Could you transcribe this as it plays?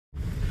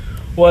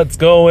What's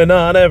going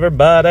on,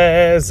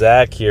 everybody?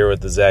 Zach here with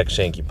the Zach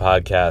Shanky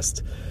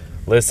Podcast.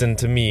 Listen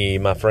to me,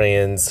 my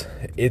friends.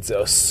 It's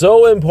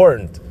so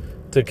important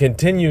to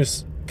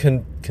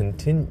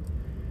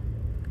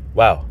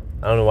Wow,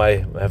 I don't know why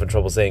I'm having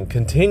trouble saying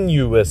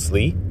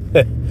continuously.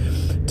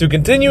 To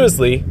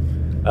continuously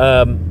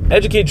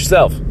educate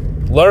yourself,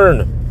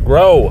 learn,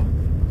 grow.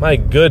 My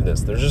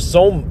goodness, there's just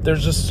so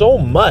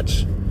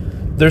much.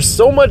 There's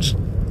so much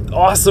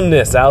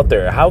awesomeness out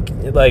there.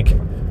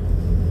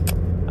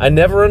 I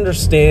never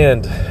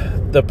understand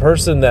the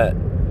person that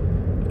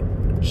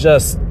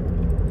just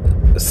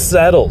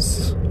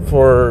settles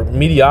for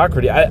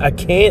mediocrity. I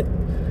can't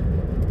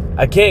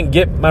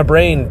get my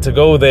brain to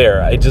go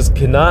there. I just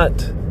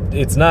cannot.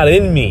 It's not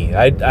in me.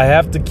 I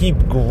have to keep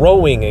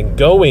growing and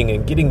going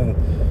and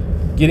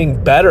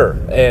getting better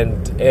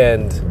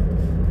and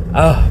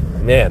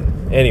man.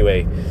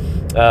 Anyway,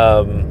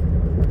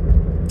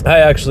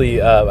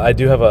 I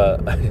do have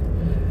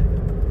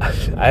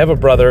I have a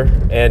brother,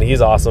 and he's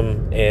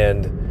awesome,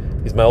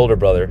 and he's my older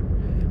brother,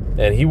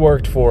 and he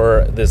worked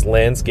for this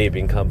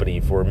landscaping company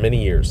for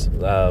many years,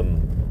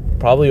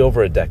 probably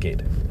over a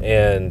decade,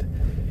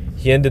 and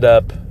he ended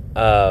up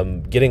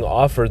getting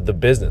offered the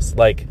business,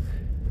 like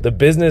the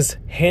business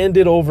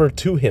handed over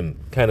to him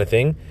kind of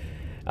thing,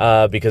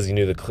 because he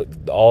knew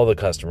all the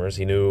customers,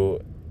 he knew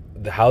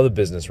how the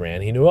business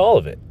ran, he knew all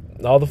of it,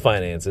 all the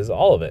finances,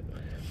 all of it,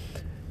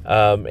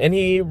 and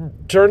he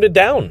turned it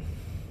down.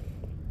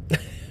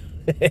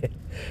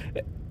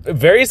 A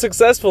very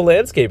successful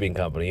landscaping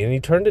company, and he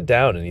turned it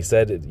down, and he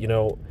said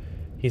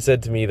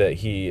to me that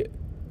he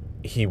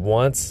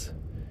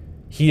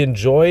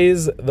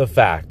enjoys the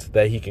fact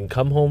that he can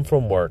come home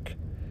from work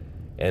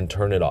and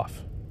turn it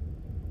off.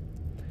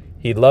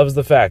 He loves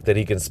the fact that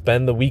he can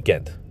spend the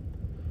weekend,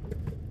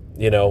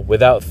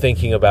 without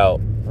thinking about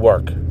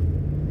work.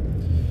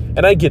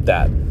 And I get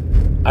that.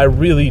 I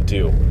really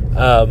do.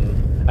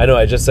 I know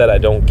I just said I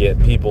don't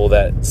get people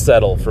that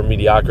settle for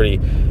mediocrity.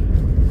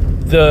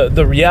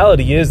 The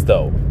reality is,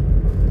 though,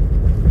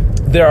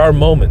 there are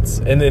moments,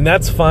 and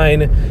that's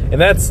fine, and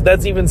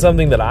that's even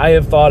something that I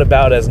have thought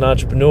about as an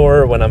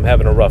entrepreneur when I'm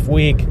having a rough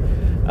week.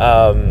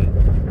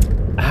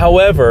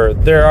 However,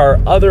 there are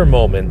other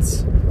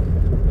moments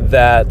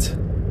that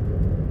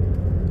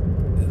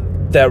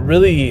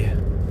really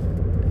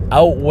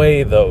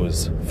outweigh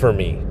those for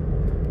me.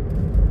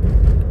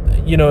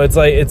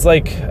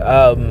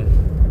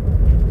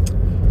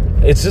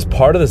 It's just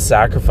part of the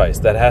sacrifice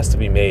that has to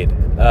be made.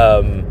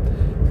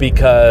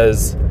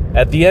 Because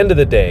at the end of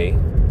the day,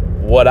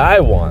 what I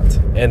want,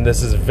 and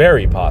this is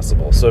very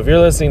possible, so if you're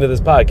listening to this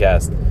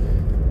podcast,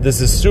 this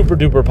is super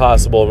duper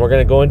possible, and we're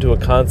going to go into a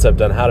concept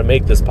on how to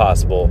make this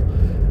possible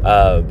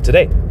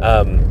today.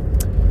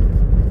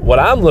 What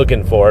I'm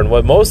looking for, and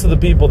what most of the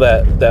people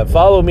that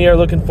follow me are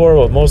looking for,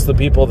 what most of the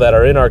people that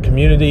are in our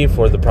community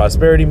for the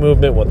prosperity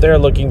movement, what they're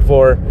looking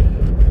for,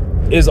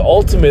 is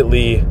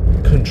ultimately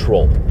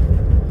control.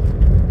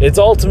 It's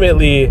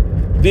ultimately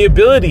the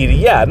ability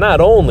to, not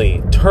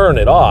only turn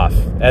it off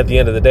at the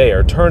end of the day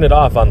or turn it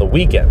off on the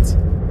weekends,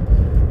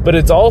 but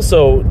it's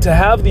also to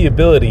have the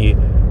ability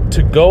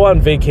to go on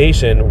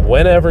vacation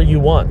whenever you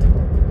want,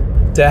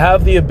 to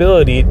have the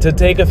ability to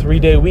take a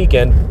 3-day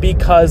weekend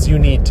because you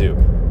need to,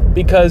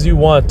 because you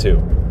want to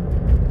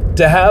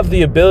have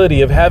the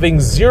ability of having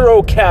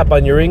zero cap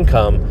on your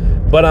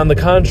income, but on the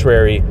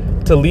contrary,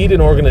 to lead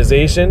an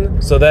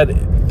organization so that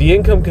the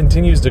income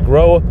continues to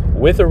grow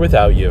with or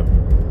without you.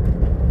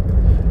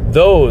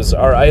 Those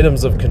are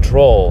items of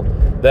control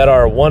that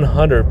are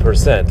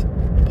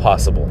 100%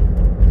 possible.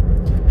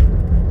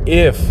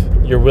 If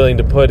you're willing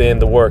to put in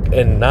the work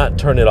and not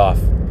turn it off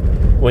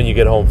when you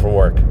get home from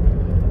work,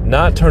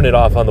 not turn it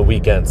off on the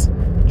weekends,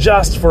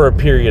 just for a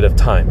period of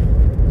time.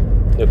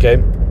 Okay?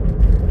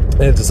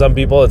 And to some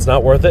people, it's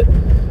not worth it.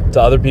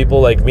 To other people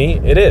like me,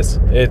 it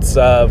is. It's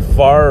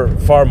far,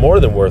 far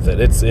more than worth it.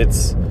 It's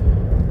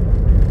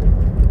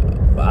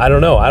I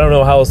don't know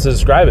how else to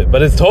describe it,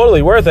 but it's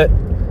totally worth it.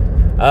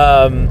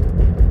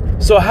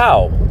 So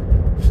how?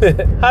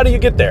 How do you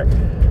get there?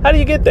 How do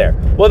you get there?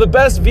 Well, the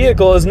best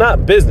vehicle is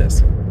not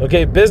business.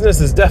 Okay, business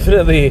is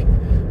definitely,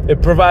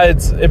 it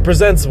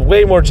presents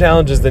way more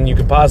challenges than you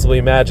could possibly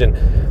imagine.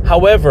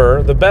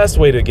 However, the best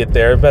way to get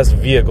there, best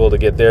vehicle to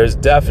get there is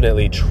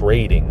definitely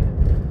trading.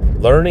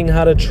 Learning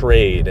how to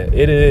trade.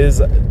 It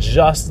is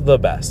just the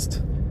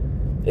best.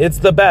 It's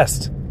the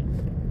best.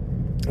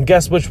 And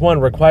guess which one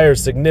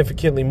requires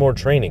significantly more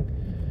training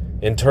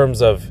in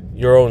terms of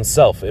your own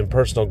self in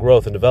personal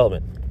growth and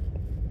development?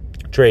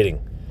 Trading.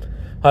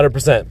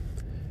 100%.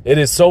 It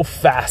is so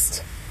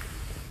fast.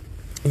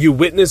 You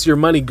witness your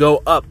money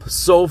go up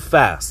so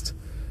fast.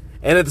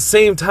 And at the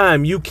same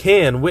time, you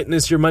can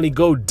witness your money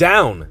go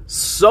down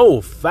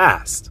so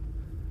fast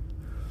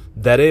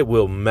that it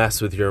will mess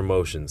with your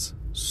emotions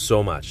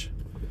so much.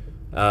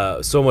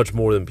 So much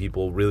more than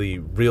people really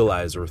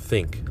realize or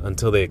think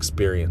until they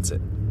experience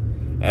it.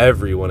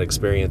 Everyone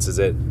experiences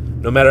it.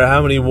 No matter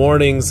how many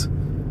warnings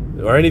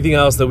or anything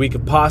else that we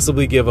could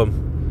possibly give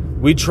them,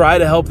 we try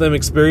to help them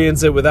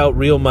experience it without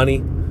real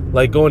money.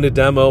 like going to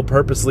demo,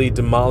 purposely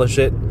demolish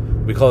it.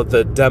 We call it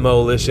the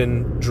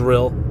demolition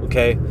drill,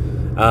 okay?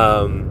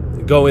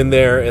 Go in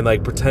there and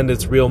like pretend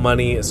it's real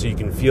money so you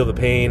can feel the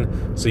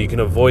pain, so you can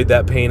avoid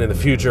that pain in the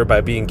future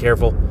by being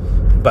careful,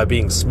 by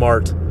being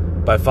smart,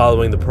 by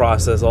following the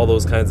process, all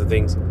those kinds of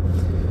things.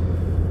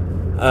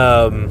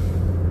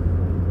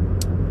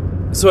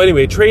 So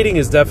anyway, trading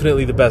is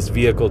definitely the best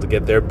vehicle to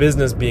get there,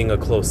 business being a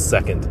close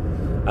second.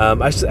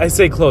 I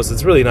say close,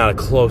 it's really not a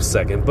close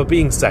second, but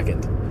being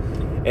second.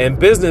 And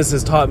business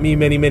has taught me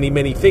many, many,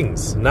 many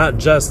things. Not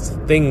just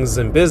things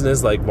in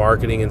business like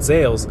marketing and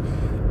sales,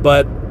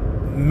 but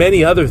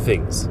many other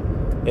things,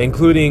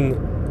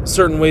 including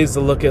certain ways to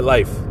look at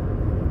life,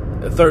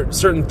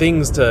 certain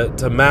things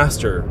to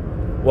master,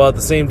 while at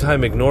the same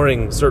time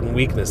ignoring certain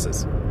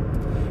weaknesses.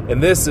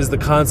 And this is the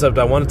concept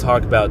I want to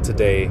talk about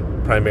today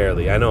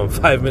primarily. I know I'm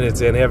 5 minutes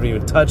in, I haven't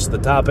even touched the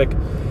topic.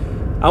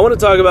 I want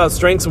to talk about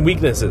strengths and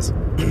weaknesses.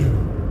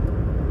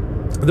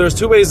 There's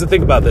two ways to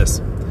think about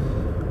this.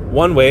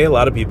 One way, a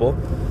lot of people,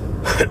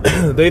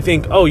 they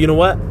think, oh, you know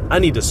what? I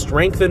need to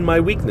strengthen my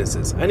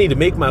weaknesses. I need to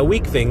make my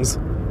weak things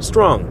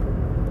strong.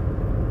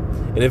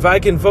 And if I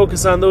can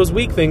focus on those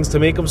weak things to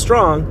make them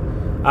strong,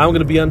 I'm going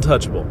to be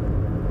untouchable.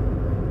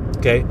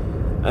 Okay?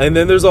 And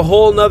then there's a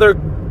whole nother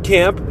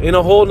camp in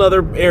a whole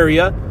nother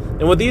area.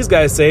 And what these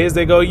guys say is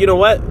they go, you know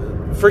what?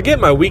 Forget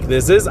my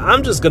weaknesses.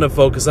 I'm just going to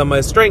focus on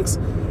my strengths,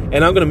 and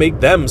I'm going to make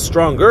them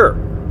stronger.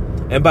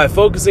 And by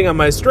focusing on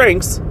my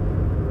strengths,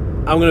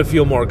 I'm going to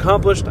feel more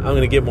accomplished. I'm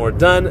going to get more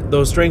done.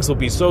 Those strengths will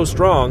be so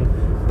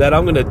strong that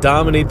I'm going to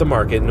dominate the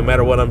market no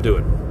matter what I'm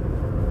doing.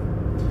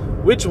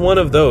 Which one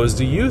of those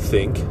do you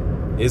think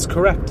is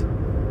correct?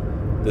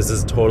 This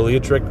is totally a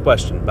trick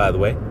question, by the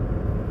way.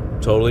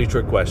 Totally a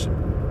trick question.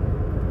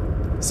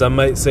 Some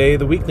might say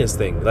the weakness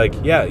thing, like,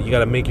 yeah, you got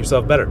to make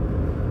yourself better.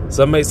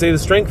 Some might say the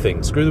strength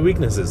thing, screw the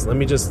weaknesses. Let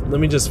me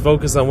just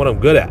focus on what I'm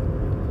good at.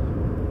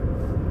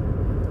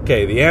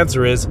 Okay, the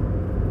answer is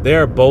they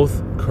are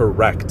both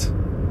correct.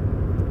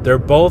 They're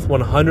both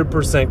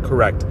 100%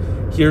 correct.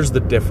 Here's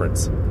the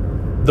difference.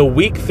 The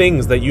weak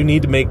things that you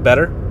need to make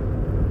better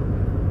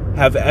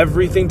have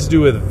everything to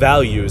do with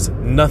values,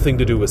 nothing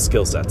to do with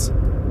skill sets.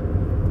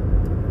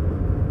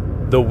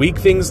 The weak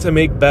things to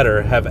make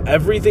better have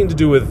everything to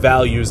do with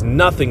values,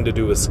 nothing to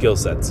do with skill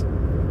sets.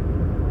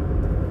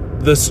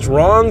 The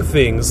strong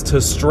things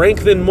to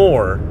strengthen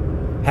more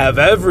have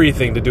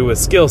everything to do with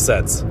skill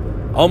sets,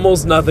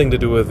 almost nothing to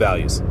do with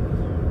values.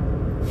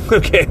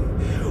 Okay,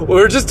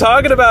 we're just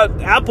talking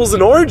about apples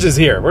and oranges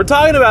here. We're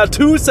talking about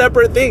two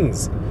separate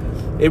things.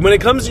 And when it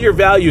comes to your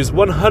values,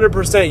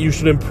 100% you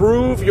should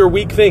improve your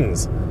weak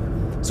things.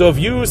 So if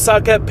you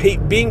suck at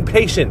being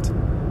patient,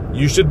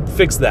 you should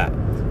fix that.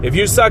 If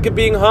you suck at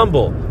being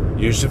humble,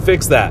 you should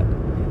fix that.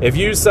 If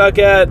you suck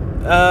at,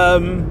 I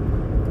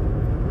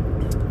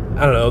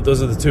don't know,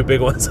 those are the two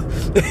big ones.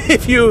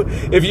 If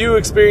you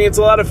experience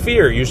a lot of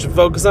fear, you should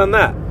focus on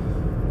that.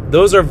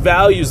 Those are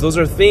values, those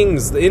are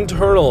things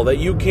internal that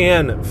you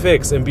can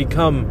fix and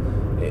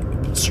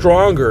become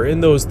stronger in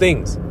those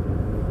things.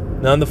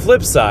 Now on the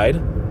flip side,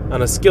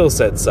 on a skill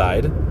set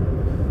side,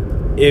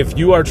 if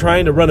you are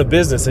trying to run a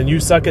business and you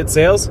suck at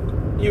sales,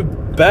 you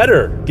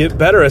better get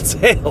better at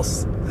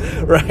sales.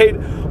 Right?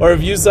 Or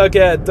if you suck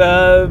at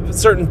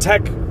certain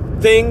tech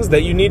things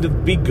that you need to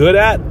be good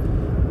at.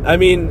 I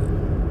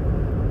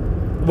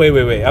mean,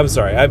 wait. I'm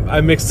sorry.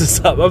 I mixed this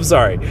up. I'm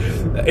sorry.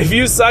 If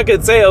you suck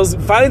at sales,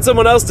 find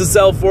someone else to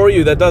sell for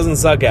you that doesn't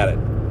suck at it.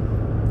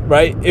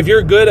 Right? If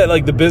you're good at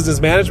like the business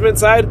management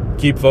side,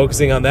 keep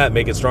focusing on that.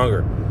 Make it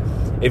stronger.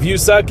 If you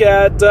suck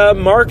at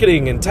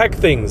marketing and tech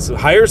things,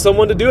 hire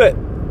someone to do it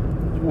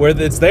where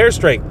it's their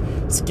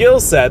strength.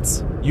 Skill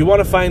sets, you want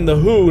to find the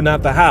who,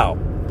 not the how.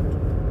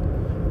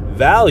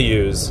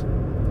 Values,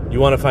 you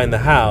want to find the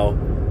how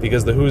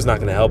because the who's not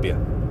going to help you.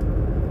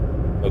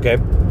 Okay?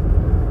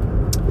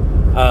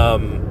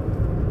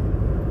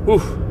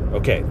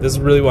 Okay, this is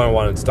really what I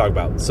wanted to talk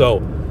about.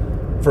 So,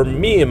 for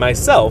me and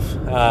myself,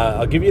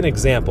 I'll give you an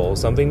example,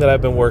 something that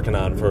I've been working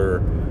on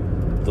for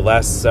the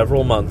last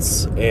several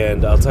months,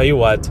 and I'll tell you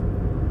what,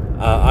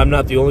 I'm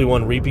not the only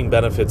one reaping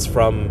benefits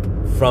from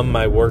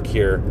my work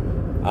here,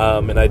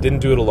 and I didn't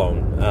do it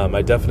alone.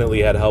 I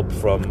definitely had help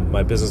from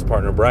my business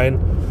partner, Brian.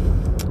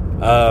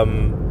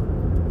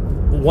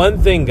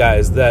 One thing,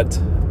 guys, that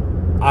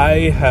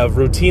I have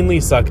routinely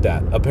sucked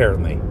at,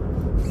 apparently.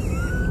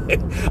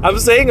 I'm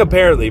saying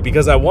apparently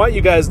because I want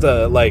you guys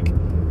to, like,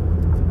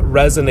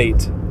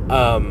 resonate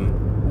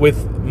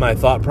with my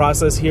thought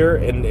process here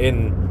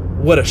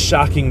and what a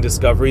shocking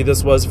discovery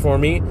this was for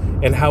me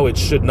and how it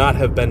should not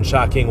have been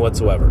shocking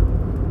whatsoever.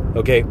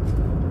 Okay?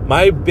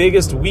 My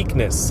biggest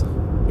weakness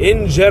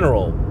in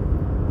general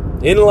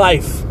in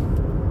life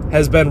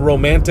has been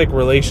romantic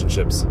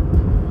relationships.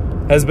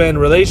 Has been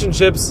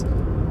relationships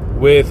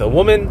with a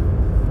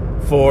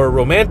woman for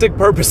romantic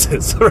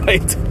purposes,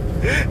 right?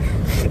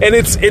 And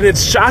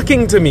it's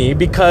shocking to me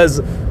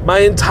because my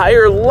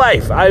entire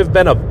life I've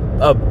been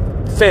a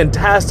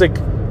fantastic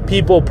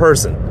people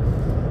person.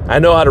 I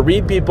know how to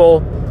read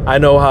people. I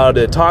know how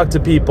to talk to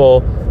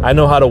people. I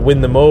know how to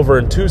win them over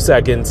in 2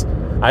 seconds.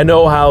 I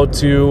know how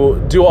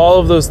to do all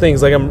of those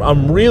things. Like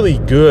I'm really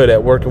good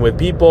at working with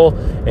people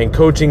and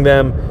coaching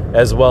them,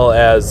 as well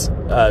as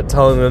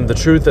telling them the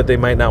truth that they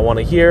might not want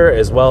to hear,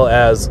 as well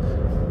as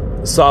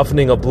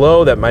softening a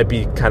blow that might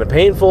be kind of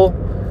painful.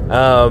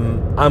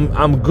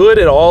 I'm good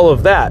at all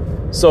of that.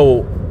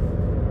 So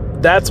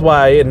that's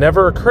why it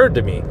never occurred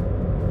to me.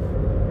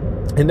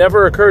 It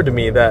never occurred to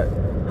me that,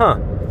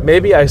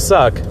 maybe I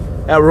suck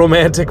at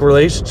romantic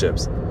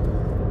relationships.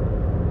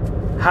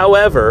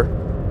 However,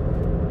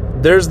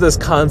 there's this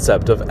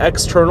concept of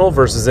external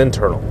versus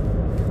internal.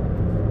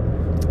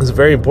 It's a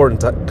very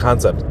important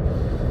concept.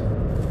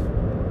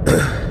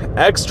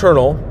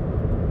 External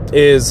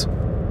is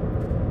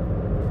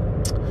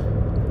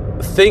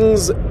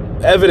things,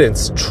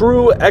 evidence,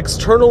 true,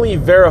 externally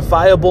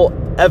verifiable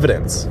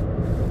evidence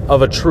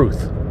of a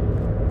truth.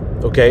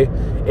 Okay?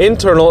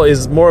 Internal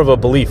is more of a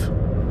belief.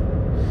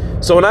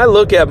 So when I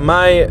look at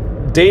my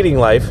dating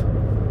life,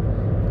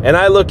 and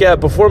I look at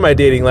before my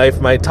dating life,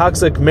 my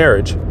toxic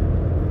marriage,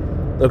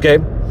 okay?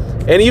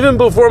 And even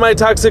before my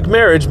toxic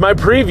marriage, my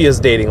previous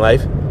dating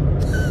life,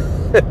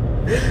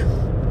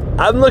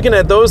 I'm looking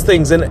at those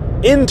things,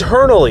 and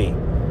internally,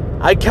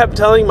 I kept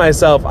telling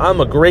myself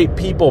I'm a great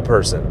people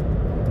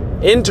person.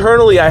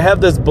 Internally, I have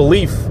this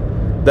belief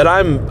that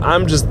I'm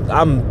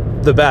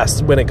the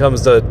best when it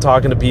comes to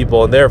talking to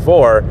people, and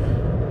therefore,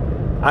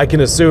 I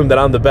can assume that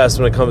I'm the best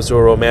when it comes to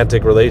a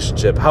romantic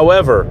relationship.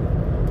 However,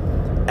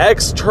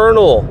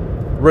 external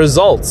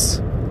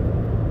results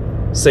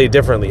say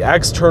differently.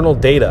 External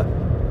data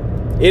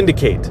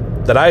indicate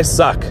that I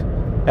suck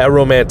at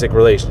romantic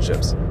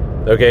relationships.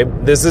 Okay?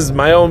 This is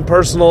my own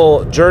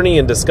personal journey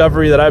and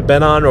discovery that I've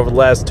been on over the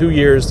last 2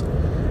 years,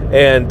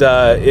 and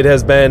it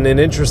has been an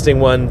interesting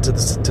one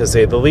to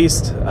say the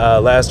least.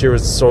 Last year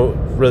was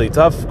really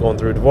tough, going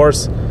through a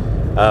divorce.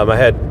 I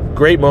had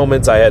great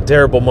moments. I had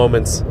terrible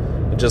moments,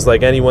 just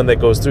like anyone that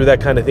goes through that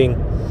kind of thing.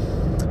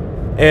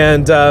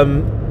 And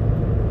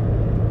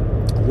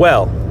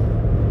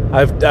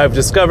I've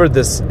discovered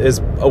this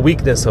is a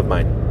weakness of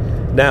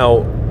mine.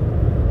 Now,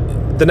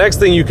 the next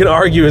thing you can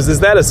argue is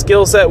that a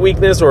skill set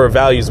weakness or a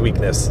values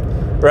weakness,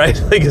 right?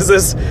 Like, is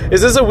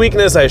this a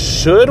weakness I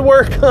should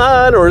work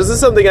on, or is this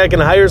something I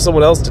can hire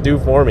someone else to do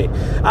for me?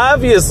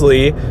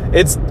 Obviously,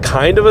 it's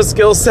kind of a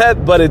skill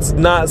set, but it's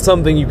not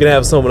something you can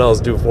have someone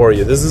else do for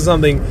you. This is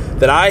something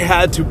that I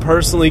had to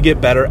personally get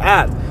better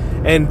at,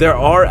 and there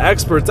are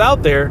experts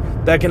out there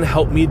that can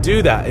help me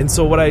do that. And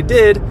so what I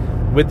did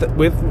with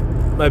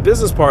my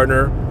business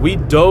partner, we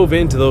dove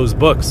into those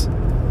books.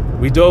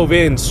 We dove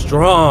in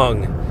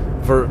strong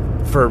for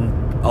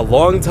a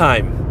long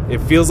time. It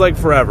feels like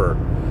forever.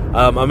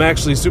 I'm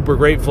actually super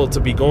grateful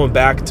to be going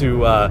back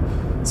to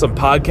some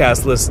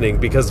podcast listening,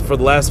 because for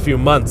the last few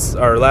months,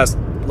 or last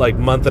like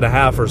month and a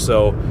half or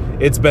so,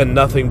 it's been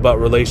nothing but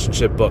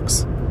relationship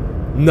books.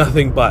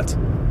 Nothing but.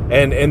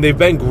 And they've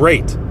been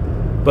great.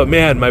 But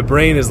man, my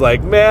brain is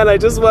like, man, I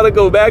just want to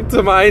go back to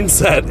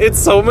mindset. It's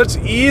so much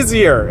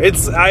easier.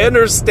 I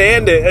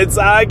understand it.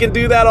 I can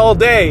do that all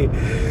day.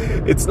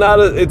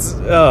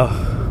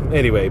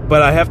 Anyway,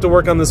 but I have to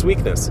work on this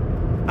weakness.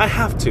 I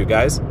have to,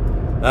 guys.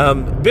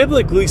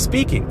 Biblically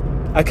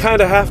speaking, I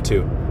kind of have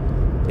to.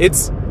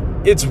 It's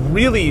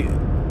really,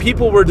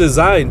 people were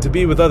designed to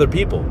be with other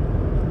people,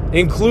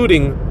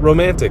 including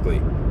romantically.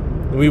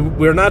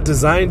 We're not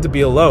designed to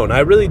be alone. I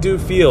really do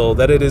feel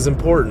that it is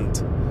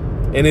important,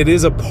 and it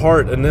is a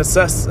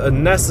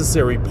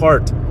necessary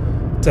part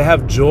to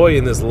have joy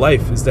in this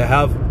life, is to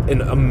have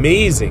an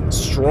amazing,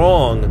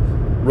 strong,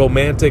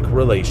 romantic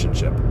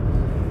relationship.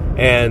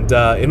 And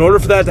in order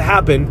for that to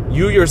happen,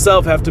 you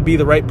yourself have to be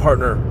the right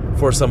partner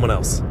for someone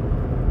else.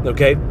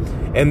 Okay?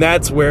 And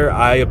that's where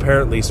I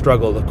apparently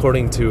struggled,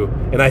 according to,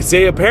 and I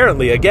say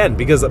apparently again,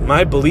 because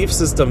my belief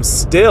system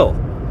still,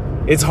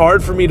 it's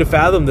hard for me to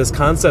fathom this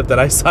concept that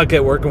I suck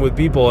at working with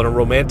people in a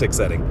romantic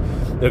setting.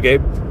 Okay?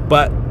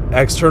 But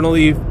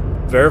externally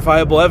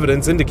verifiable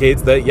evidence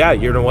indicates that, yeah,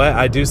 you know what,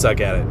 I do suck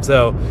at it.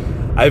 So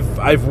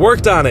I've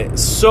worked on it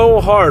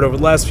so hard over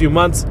the last few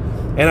months,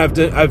 and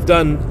I've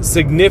done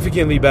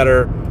significantly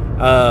better,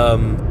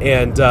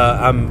 and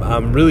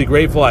I'm really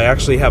grateful. I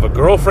actually have a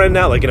girlfriend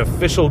now, like an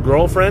official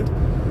girlfriend.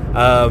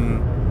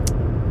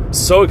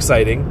 So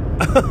exciting.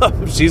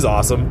 She's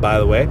awesome, by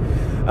the way.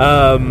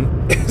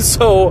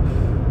 So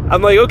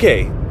I'm like,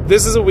 okay,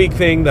 this is a weak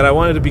thing that I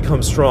wanted to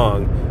become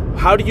strong.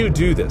 How do you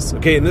do this?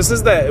 Okay, and this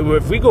is that,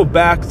 if we go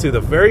back to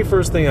the very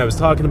first thing I was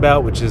talking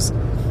about, which is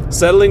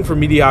settling for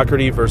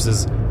mediocrity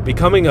versus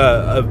becoming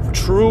a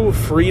true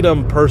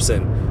freedom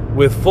person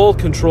with full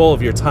control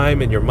of your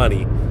time and your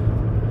money.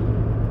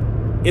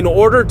 In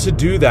order to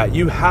do that,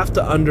 you have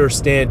to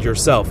understand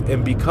yourself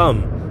and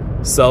become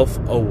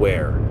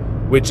self-aware,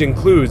 which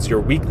includes your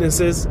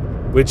weaknesses,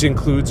 which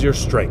includes your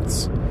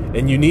strengths.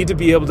 And you need to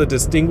be able to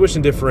distinguish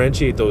and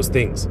differentiate those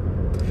things.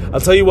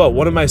 I'll tell you what,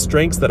 one of my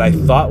strengths that I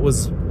thought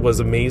was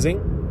amazing,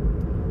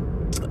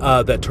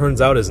 that turns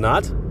out is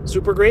not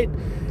super great,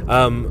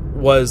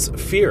 was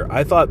fear.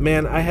 I thought,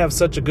 man, I have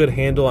such a good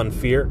handle on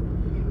fear.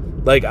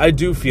 Like, I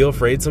do feel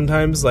afraid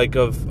sometimes, like,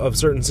 of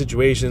certain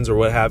situations or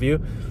what have you.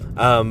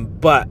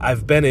 But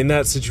I've been in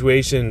that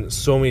situation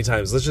so many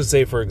times. Let's just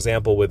say, for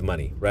example, with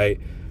money, right?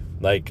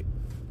 Like,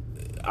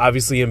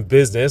 obviously in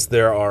business,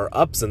 there are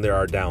ups and there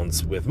are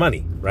downs with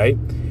money, right?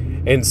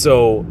 And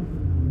so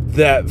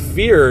that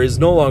fear is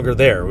no longer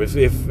there.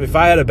 If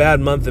I had a bad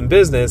month in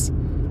business,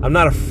 I'm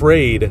not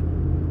afraid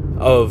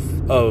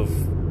of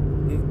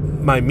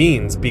my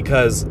means,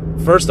 because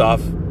first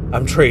off,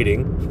 I'm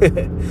trading.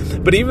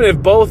 But even if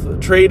both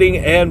trading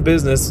and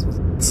business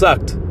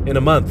sucked in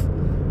a month,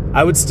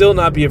 I would still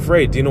not be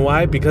afraid. Do you know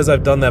why? Because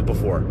I've done that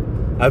before.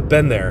 I've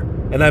been there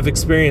and I've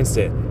experienced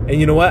it. And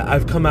you know what?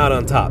 I've come out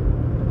on top.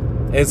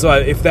 And so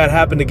if that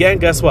happened again,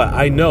 guess what?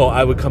 I know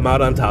I would come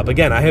out on top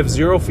again. I have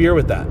zero fear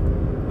with that.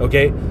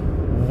 Okay?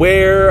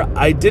 Where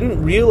I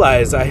didn't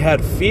realize I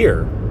had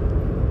fear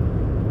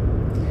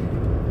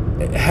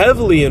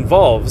heavily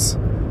involves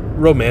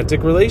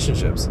romantic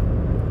relationships.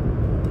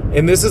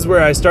 And this is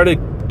where I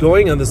started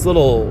going on this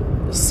little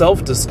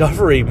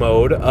self-discovery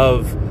mode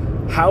of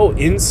how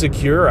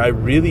insecure I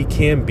really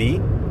can be.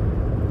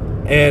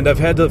 And I've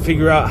had to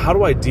figure out, how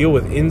do I deal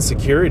with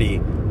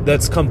insecurity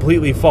that's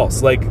completely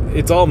false? Like,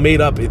 it's all made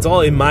up. It's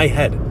all in my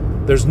head.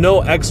 There's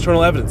no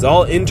external evidence. It's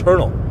all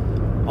internal.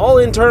 All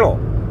internal.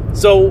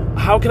 So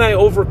how can I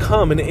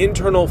overcome an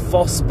internal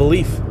false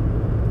belief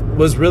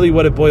was really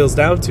what it boils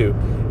down to.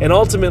 And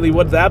ultimately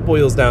what that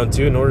boils down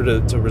to, in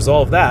order to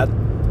resolve that,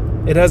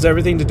 it has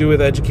everything to do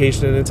with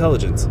education and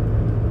intelligence.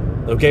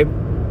 Okay?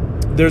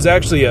 There's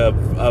actually a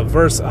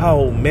verse,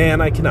 oh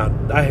man,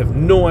 I have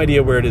no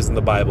idea where it is in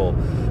the Bible,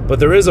 but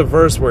there is a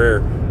verse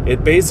where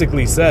it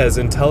basically says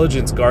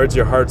intelligence guards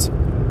your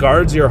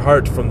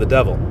heart from the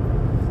devil.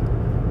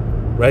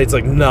 Right? It's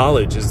like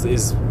knowledge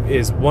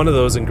is one of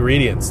those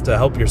ingredients to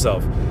help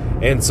yourself.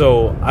 And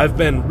so I've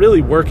been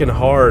really working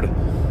hard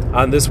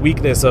on this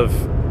weakness of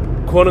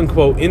quote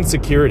unquote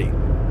insecurity.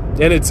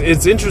 And it's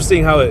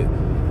interesting how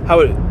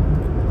it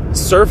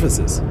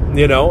surfaces,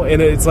 you know,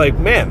 and it's like,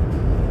 man,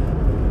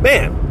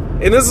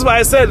 and this is why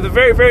I said at the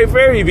very, very,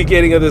 very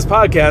beginning of this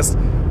podcast,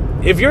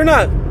 if you're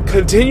not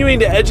continuing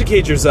to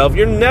educate yourself,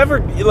 you're never,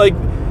 like,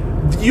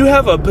 you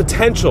have a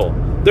potential.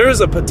 There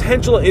is a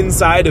potential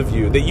inside of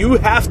you that you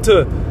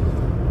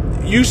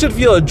should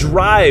feel a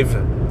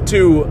drive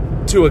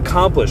to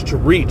accomplish, to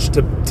reach,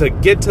 to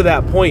get to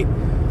that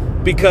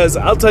point. Because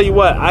I'll tell you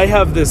what, I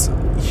have this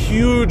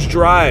huge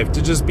drive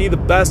to just be the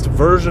best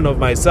version of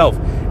myself.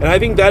 And I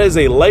think that is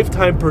a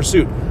lifetime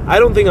pursuit. I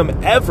don't think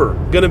I'm ever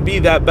going to be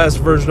that best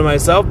version of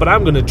myself, but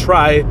I'm going to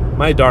try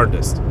my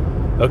darndest.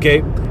 Okay?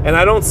 And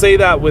I don't say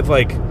that with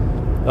like,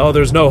 oh,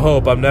 there's no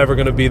hope, I'm never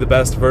going to be the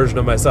best version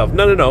of myself.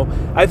 No.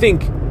 I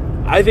think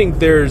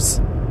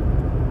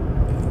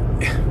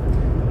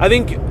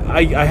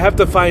I have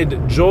to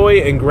find joy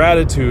and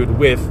gratitude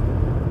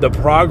with the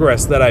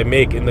progress that I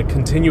make and the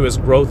continuous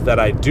growth that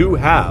I do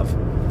have,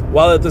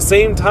 while at the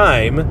same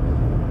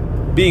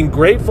time being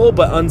grateful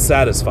but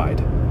unsatisfied.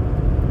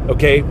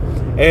 Okay?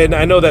 And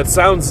I know that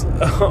sounds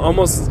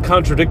almost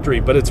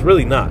contradictory, but it's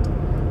really not.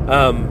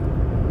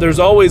 There's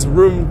always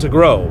room to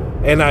grow.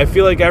 And I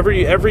feel like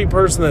every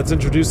person that's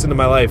introduced into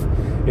my life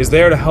is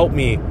there to help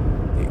me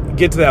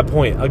get to that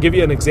point. I'll give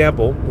you an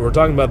example. We were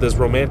talking about this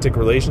romantic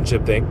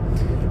relationship thing.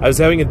 I was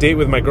having a date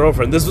with my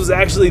girlfriend. This was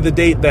actually the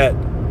date that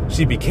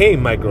she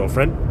became my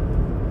girlfriend.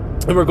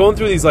 And we're going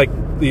through these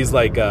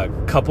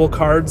couple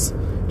cards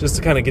just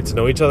to kind of get to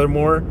know each other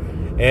more.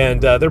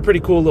 And they're pretty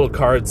cool little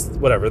cards,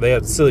 whatever. They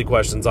have silly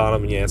questions on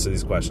them, and you answer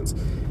these questions.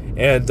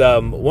 And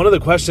one of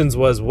the questions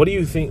was, what do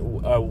you think?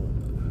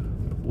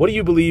 What do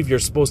you believe you're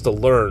supposed to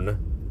learn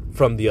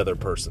from the other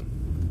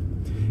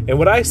person? And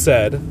what I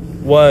said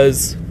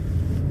was,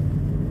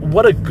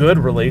 what a good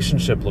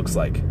relationship looks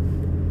like.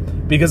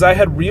 Because I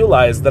had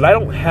realized that I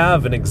don't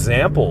have an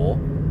example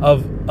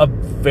of a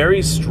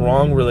very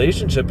strong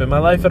relationship in my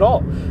life at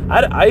all.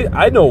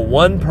 I know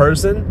one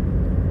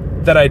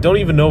person that I don't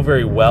even know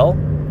very well.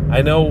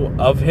 I know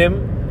of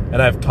him,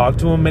 and I've talked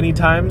to him many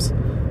times,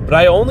 but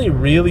I only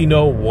really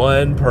know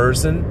one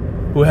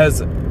person who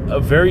has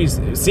a very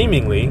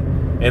seemingly,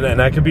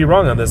 and I could be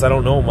wrong on this, I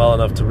don't know him well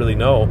enough to really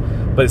know,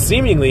 but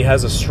seemingly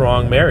has a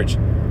strong marriage.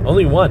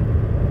 Only one.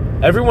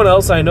 Everyone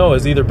else I know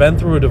has either been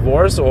through a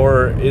divorce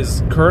or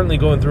is currently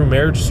going through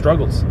marriage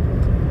struggles.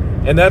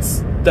 And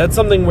that's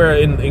something where,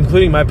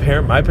 including my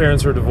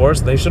parents were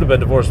divorced. They should have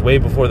been divorced way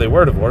before they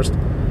were divorced.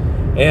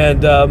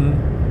 And, I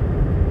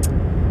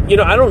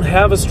don't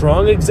have a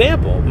strong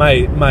example.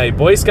 My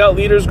Boy Scout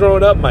leaders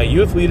growing up, my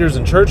youth leaders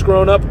in church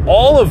growing up,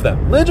 all of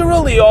them,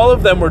 literally all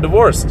of them were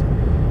divorced.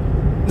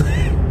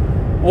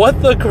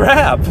 What the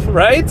crap,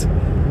 right?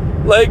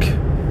 Like,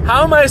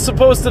 how am I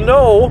supposed to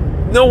know?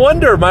 No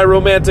wonder my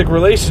romantic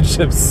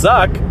relationships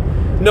suck.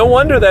 No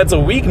wonder that's a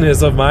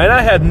weakness of mine.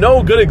 I had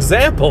no good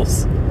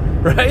examples,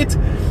 right?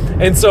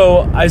 And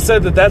so I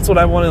said that's what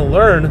I want to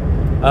learn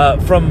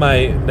from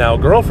my now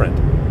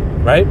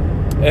girlfriend, right?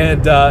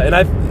 And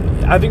I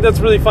think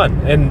that's really fun,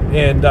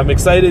 and I'm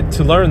excited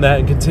to learn that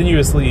and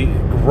continuously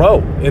grow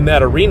in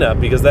that arena,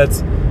 because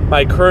that's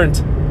my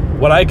current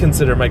what I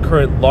consider my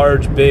current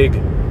large, big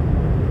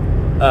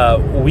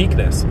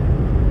weakness.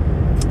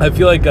 I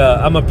feel like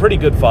I'm a pretty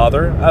good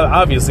father.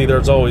 Obviously,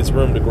 there's always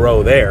room to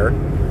grow there,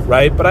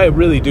 right? But I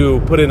really do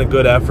put in a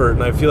good effort,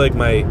 and I feel like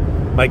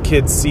my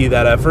kids see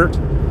that effort.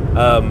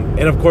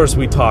 And of course,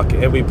 we talk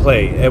and we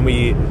play and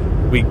we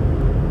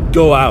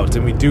go out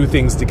and we do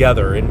things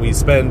together and we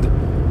spend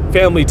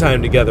family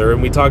time together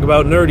and we talk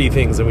about nerdy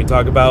things and we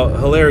talk about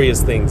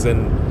hilarious things.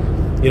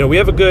 And, you know, we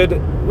have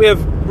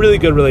really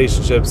good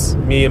relationships,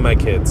 me and my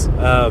kids.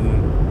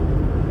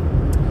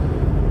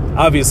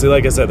 Obviously,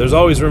 like I said, there's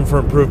always room for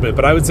improvement,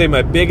 but I would say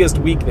my biggest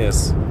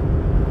weakness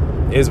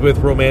is with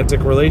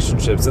romantic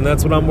relationships, and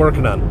that's what I'm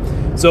working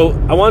on. So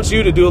I want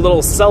you to do a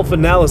little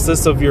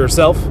self-analysis of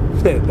yourself.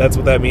 That's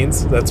what that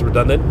means. That's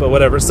redundant, but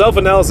whatever.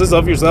 Self-analysis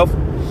of yourself.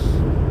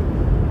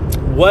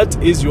 What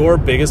is your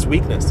biggest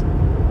weakness?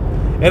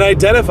 And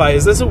identify,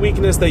 is this a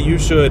weakness that you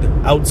should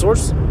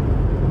outsource?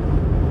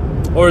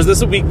 Or is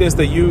this a weakness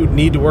that you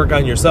need to work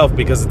on yourself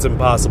because it's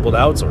impossible to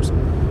outsource?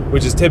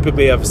 Which is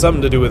typically have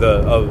something to do with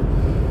a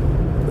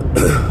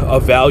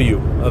value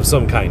of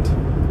some kind.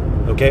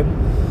 Okay?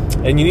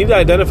 And you need to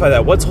identify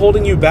that. What's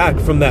holding you back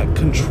from that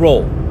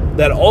control,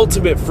 that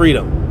ultimate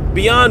freedom,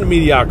 beyond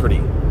mediocrity?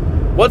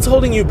 What's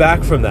holding you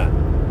back from that?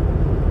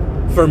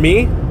 For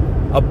me,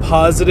 a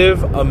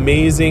positive,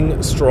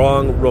 amazing,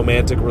 strong,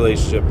 romantic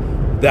relationship.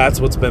 That's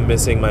what's been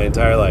missing my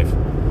entire life.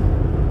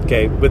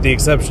 Okay? With the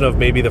exception of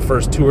maybe the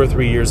first 2 or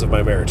 3 years of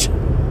my marriage.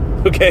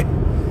 Okay?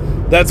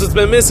 That's what's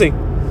been missing.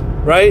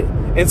 Right?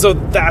 And so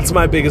that's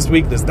my biggest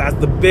weakness. That's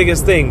the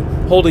biggest thing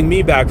holding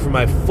me back from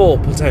my full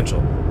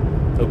potential.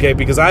 Okay?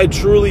 Because I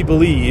truly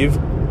believe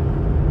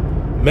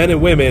men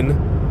and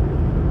women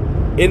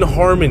in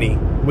harmony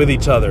with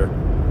each other,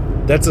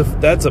 that's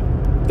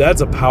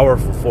a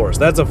powerful force.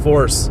 That's a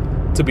force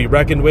to be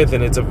reckoned with,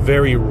 and it's a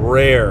very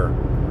rare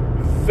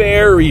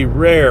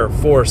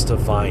force to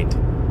find.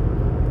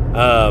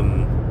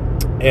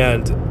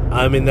 And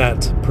I'm in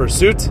that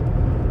pursuit,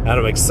 and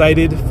I'm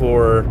excited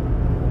for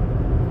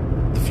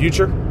the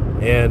future.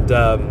 And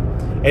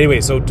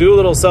anyway, so do a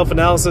little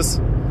self-analysis.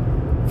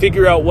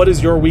 Figure out what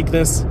is your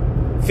weakness.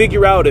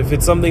 Figure out if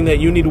it's something that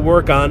you need to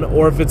work on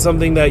or if it's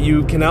something that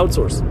you can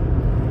outsource.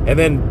 And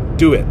then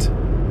do it.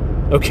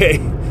 Okay?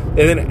 And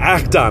then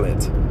act on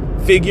it.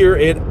 Figure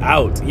it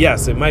out.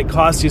 Yes, it might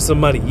cost you some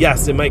money.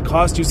 Yes, it might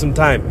cost you some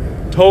time.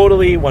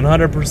 Totally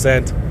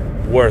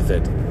 100% worth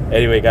it.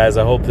 Anyway, guys,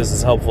 I hope this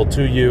is helpful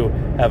to you.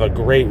 Have a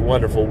great,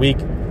 wonderful week.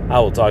 I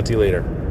will talk to you later.